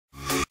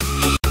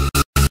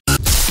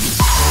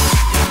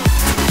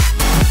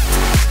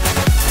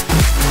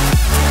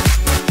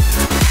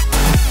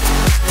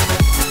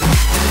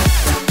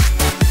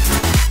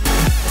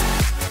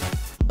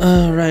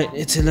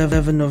It's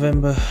 11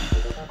 November.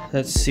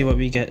 Let's see what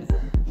we get.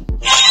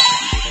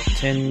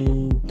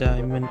 10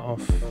 diamond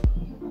off.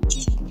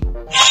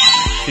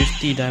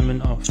 50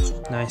 diamond off.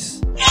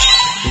 Nice.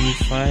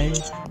 25.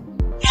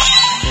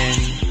 10.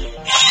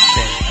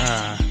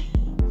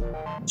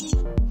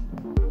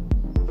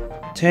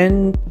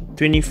 10. 10,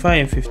 25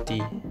 and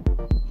 50. Oh,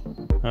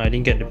 I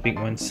didn't get the big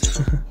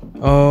ones.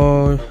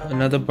 Oh,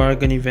 another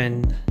bargain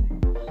event.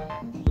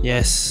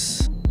 Yes.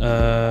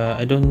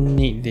 I don't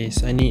need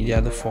this. I need the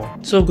other 4.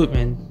 So good,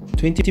 man.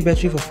 20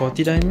 battery for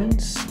 40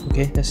 diamonds.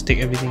 Okay, let's take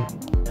everything.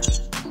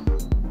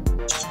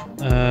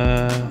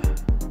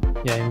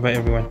 Yeah, invite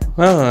everyone.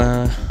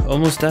 Well,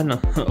 almost done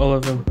now. All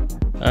of them.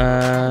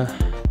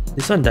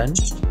 This one done.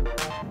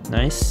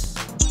 Nice.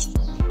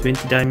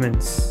 20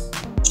 diamonds.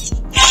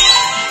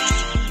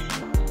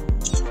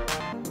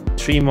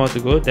 3 more to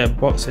go. That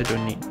box I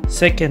don't need.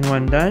 Second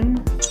one done.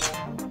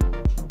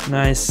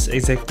 Nice,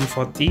 exactly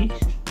 40.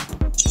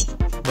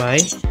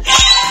 Bye.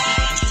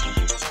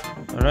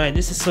 Alright,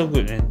 this is so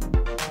good, man.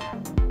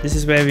 This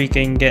is where we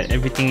can get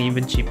everything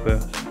even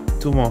cheaper.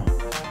 2 more.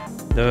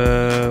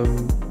 The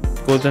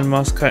golden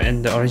mouse card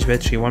and the orange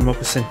battery. 1 more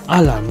 %.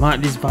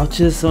 Alamak, these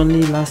vouchers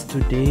only last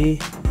today.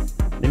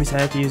 That means I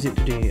have to use it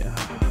today.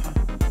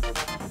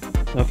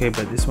 Okay,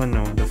 but this one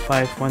no. The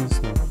 5 ones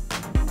no.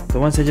 The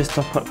ones I just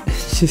top up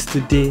just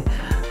today.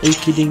 Are you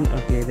kidding?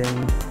 Okay,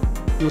 then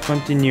we'll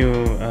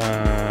continue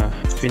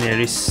Twin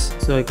Aries.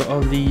 So I got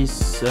all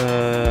these.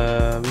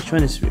 Which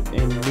one is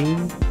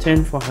ending?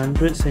 10 for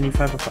 100,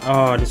 75 for.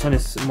 Oh, this one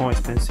is more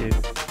expensive.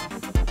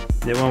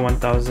 They want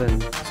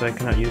 1000, so I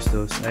cannot use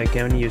those. I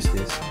can only use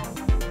this.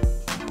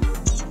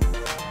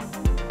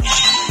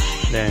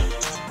 There.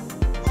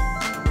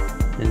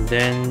 And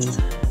then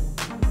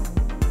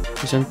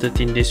this one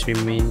 13 days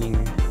remaining.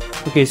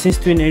 Okay, since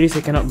Twin Aries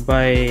I cannot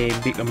buy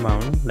big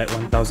amount like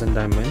 1000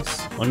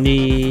 diamonds.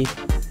 Only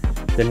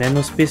the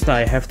nano space that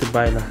I have to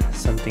buy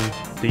something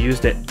to use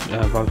that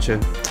voucher.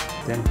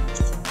 Then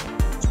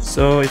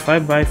so if I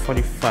buy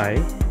 45,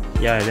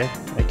 yeah,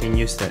 I can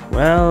use that.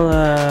 Well,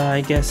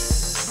 I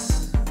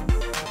guess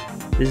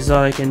this is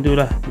all I can do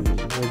lah.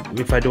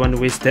 If I don't want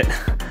to waste that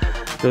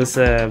those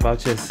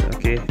vouchers.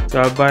 Okay,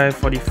 so I'll buy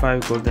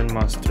 45 golden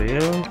mouse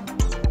trail,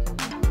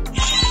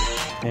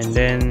 and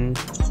then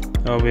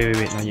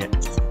wait, not yet.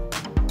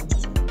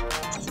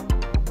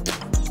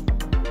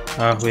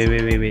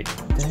 Wait.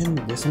 Damn,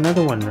 there's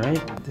another one, right?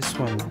 This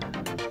one,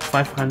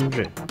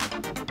 500.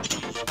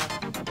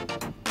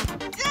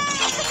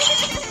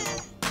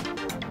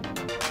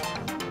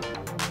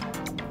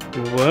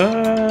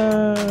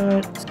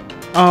 What?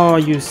 Oh, are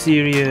you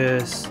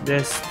serious?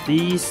 There's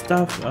these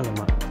stuff.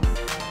 Alamak.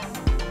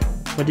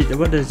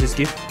 What does this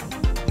give?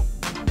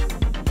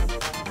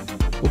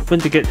 Open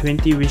to get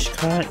 20 wish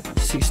card,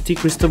 60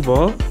 crystal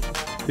ball,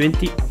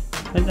 20.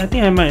 I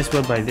think I might as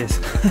well buy this.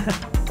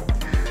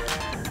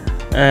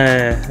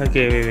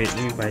 Okay, wait.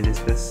 Let me buy this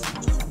first.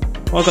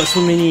 Oh, I got so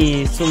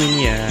many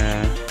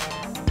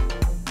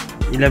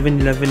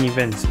 11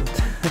 events.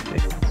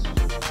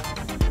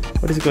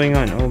 What is going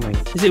on? Oh my!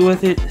 Is it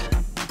worth it?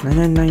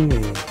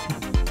 999.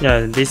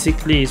 Yeah,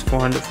 basically it's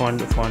 400,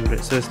 400,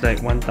 400. So it's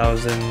like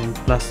 1000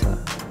 plus.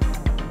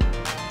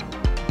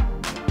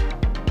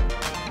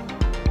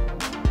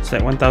 It's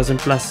like 1000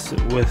 plus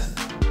worth.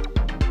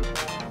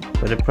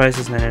 But the price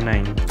is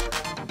 999.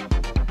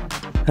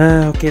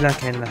 Okay lah,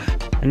 can lah.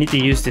 I need to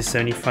use this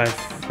 75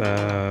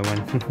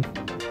 one.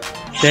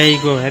 There you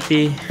go,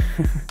 happy.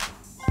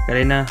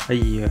 Garena.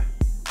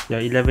 Yeah,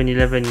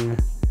 11.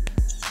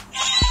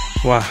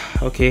 Wow,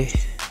 okay.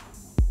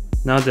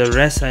 Now the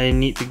rest I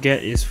need to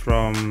get is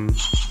from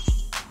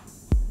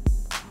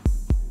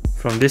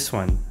this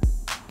one.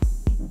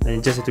 And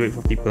you just have to wait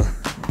for people.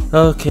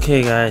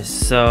 Okay guys,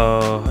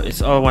 so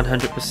it's all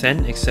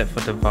 100% except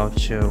for the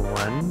voucher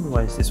one.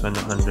 Why is this one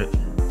not 100?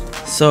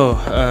 So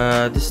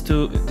this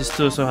two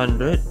also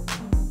 100.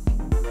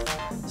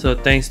 So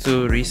thanks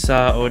to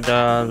Risa,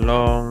 Oda,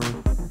 Long,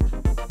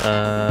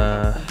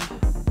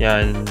 yeah,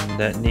 and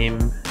that name,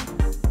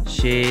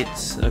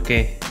 Shades.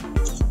 Okay,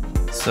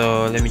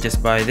 so let me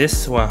just buy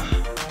this. Wow,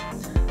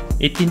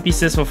 18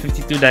 pieces for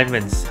 52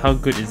 diamonds. How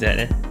good is that,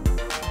 eh?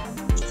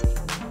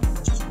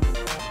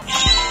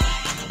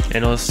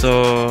 And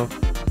also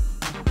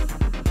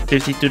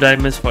 52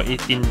 diamonds for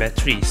 18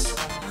 batteries.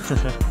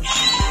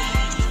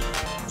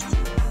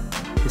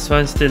 This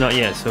one's still not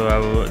yet, so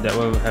that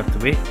one will have to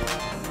wait.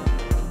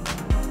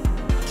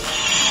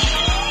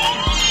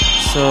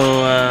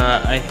 So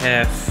I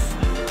have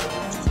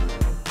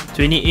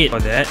 28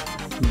 for that,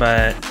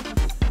 but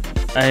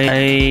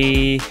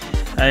I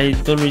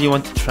don't really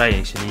want to try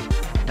actually.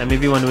 I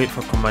maybe want to wait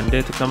for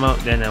Commander to come out,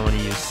 then I want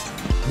to use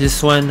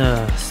this one.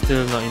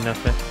 Still not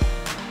enough.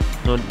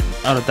 No,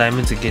 out of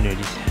diamonds again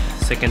already.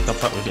 Second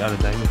top up already out of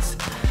diamonds.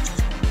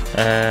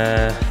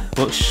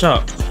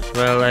 Workshop.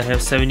 Well, I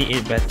have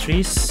 78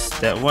 batteries.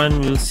 That one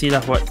we'll see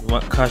lah.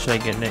 What car should I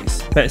get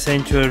next? Pet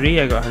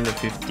Sanctuary, I got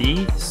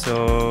 150.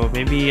 So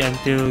maybe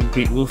until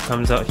Great Wolf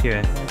comes out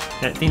here.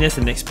 I think that's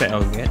the next pet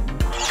I'll get.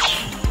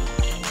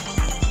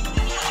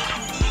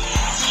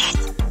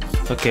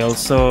 Okay,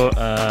 also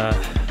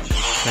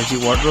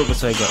magic wardrobe,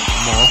 so I got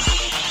more.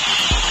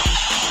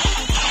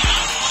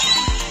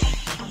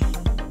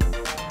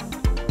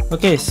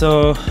 Okay,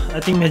 so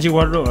I think magic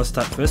wardrobe I'll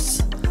start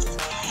first,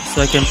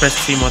 so I can press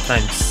 3 more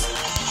times.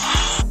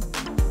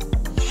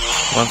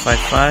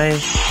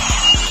 155.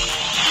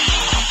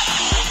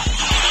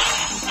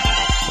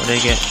 What did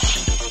I get?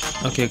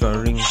 Okay, got a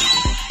ring.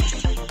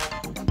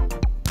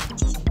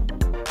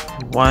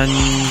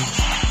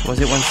 Was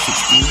it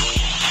 160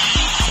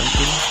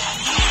 something?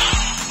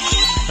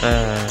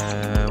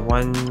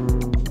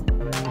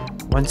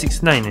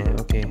 169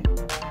 okay.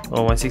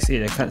 Oh,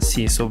 168, I can't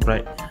see, it's so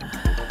bright.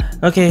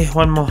 Okay,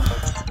 one more.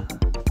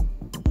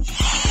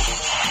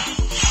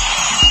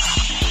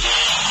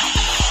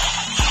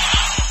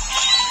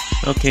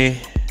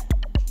 Okay,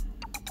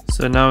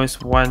 so now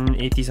it's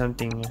 180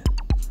 something.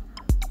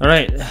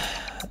 Alright,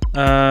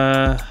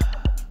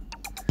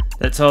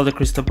 that's all the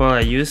crystal ball I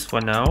use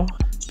for now.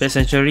 Pet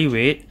Sanctuary,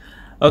 wait.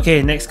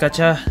 Okay, next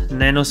gacha,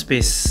 Nano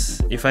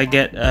Space. If I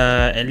get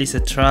at least a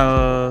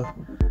trial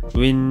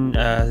win,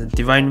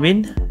 divine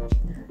win,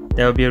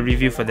 there will be a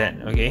review for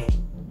that, okay?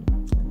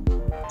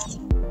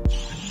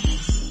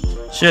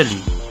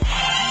 Surely.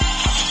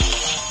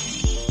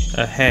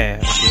 A hair,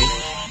 okay.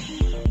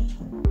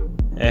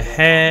 A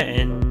hair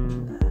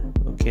and...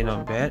 okay,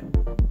 not bad.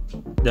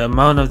 The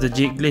amount of the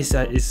jade glaze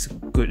is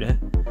good, eh?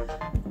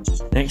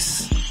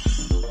 Next.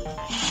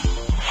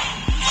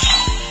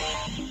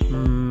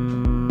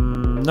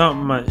 Not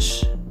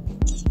much.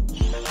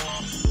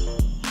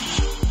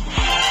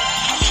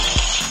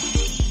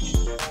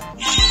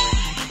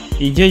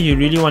 In here you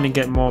really want to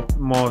get more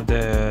of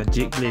the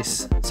jade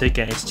glaze so you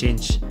can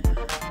exchange.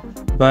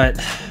 But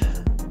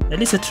at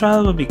least a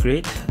trial will be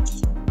great.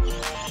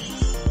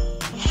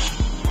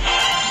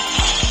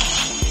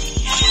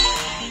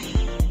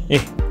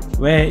 Hey,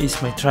 where is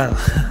my trial?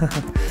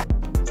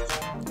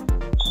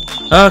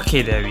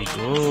 Okay, there we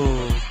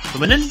go.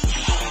 Permanent?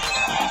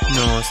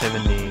 No,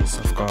 7 days,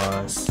 of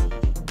course.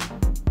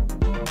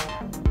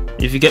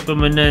 If you get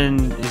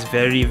permanent, it's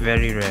very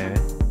rare.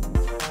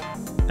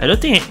 I don't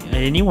think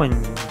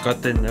anyone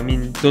gotten, I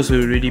mean, those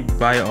who really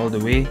buy all the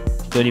way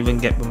don't even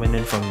get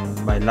permanent from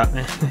by luck.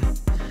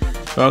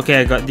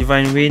 Okay, I got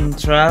Divine Wind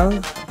trial.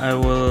 I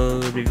will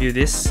review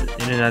this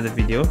in another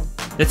video.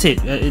 That's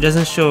it. It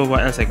doesn't show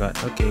what else I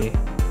got. Okay,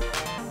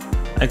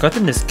 I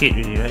gotten the skate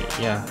really, right?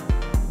 Yeah.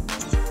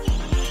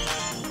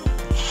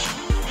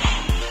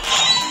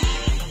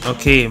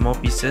 Okay, more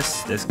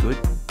pieces. That's good.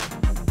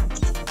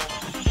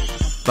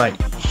 Bike.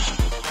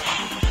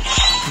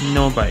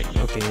 No bike.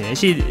 Okay,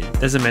 actually it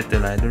doesn't matter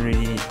lah. I don't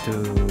really need to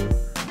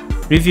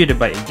review the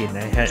bike again.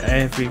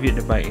 I have reviewed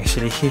the bike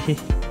actually.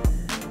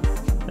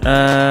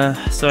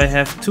 So I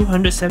have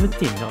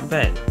 217. Not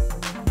bad.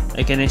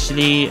 I can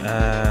actually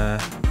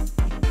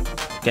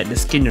get the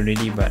skin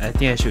already, but I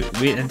think I should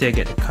wait until I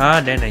get the car,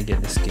 then I get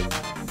the skin.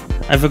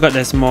 I forgot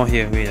there's more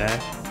here. Wait,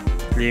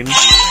 flame.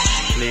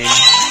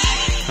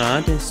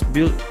 That's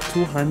built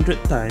 200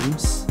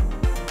 times.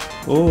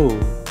 Oh,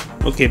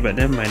 okay, but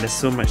never mind. There's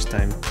so much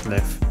time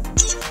left.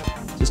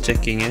 Just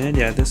checking,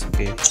 yeah, that's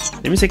okay.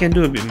 That means I can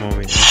do a bit more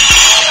with it.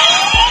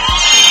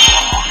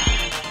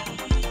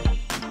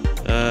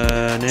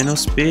 Nano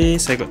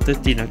space, I got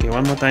 13. Okay,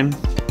 one more time.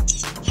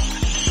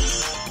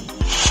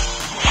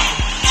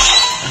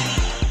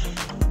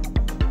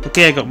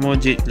 Okay, I got more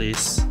jade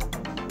glaze.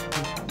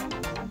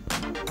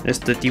 That's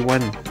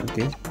 31.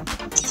 Okay.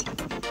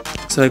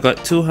 So I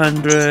got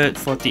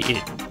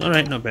 248.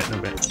 Alright, not bad.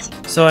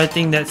 So I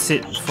think that's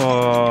it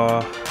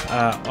for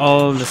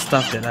all the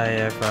stuff that I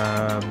have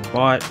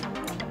bought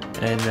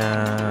and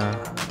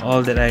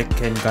all that I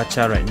can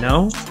gacha right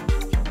now.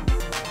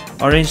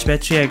 Orange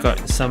battery, I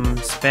got some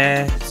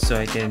spare so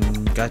I can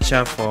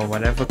gacha for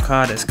whatever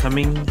car that's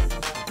coming.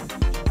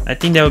 I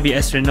think that will be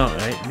astronaut,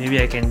 right?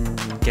 Maybe I can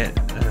get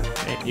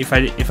if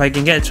I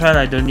can get a trial,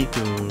 I don't need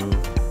to.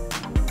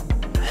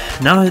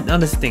 Now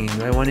that's the thing.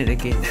 Do I want it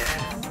again?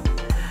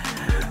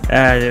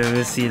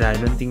 We'll see lah. I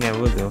don't think I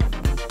will though.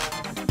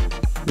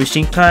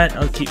 Wishing card,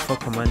 I'll keep for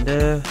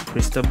commander.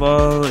 Crystal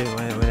ball,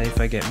 if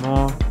I get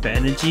more. Pet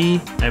energy,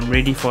 I'm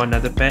ready for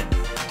another pet.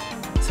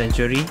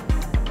 Sanctuary.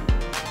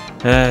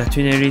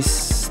 Twin Aries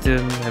still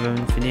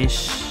haven't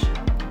finished.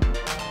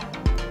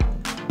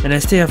 And I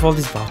still have all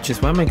these vouchers.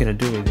 What am I gonna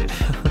do with it?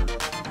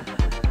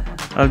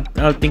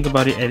 I'll think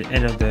about it at the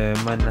end of the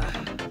month lah.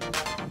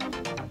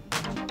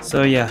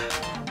 So yeah,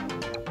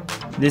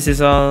 this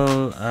is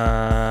all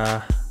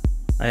I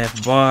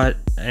have bought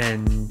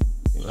and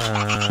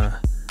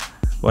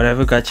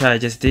whatever gacha I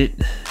just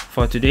did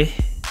for today,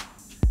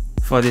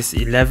 for this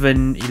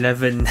 11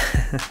 November.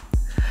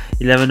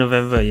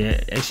 Yeah,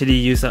 I actually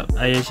use up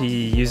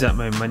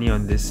my money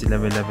on this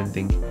 11/11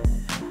 thing.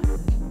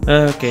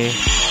 Okay,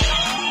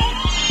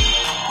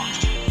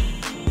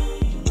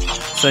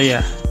 so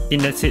yeah, I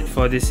think that's it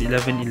for this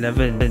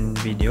 11/11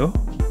 video.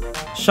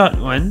 Short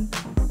one.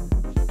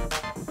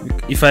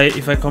 If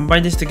I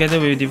combine this together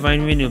with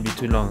Divine Wind, it'll be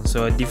too long.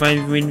 So a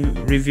Divine Wind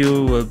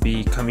review will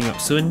be coming up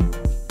soon,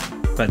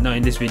 but not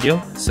in this video.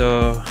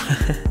 So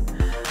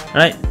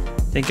Alright,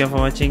 thank you for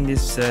watching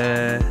this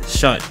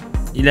short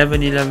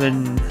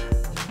 11/11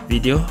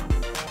 video,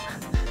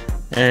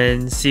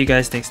 and see you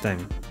guys next time.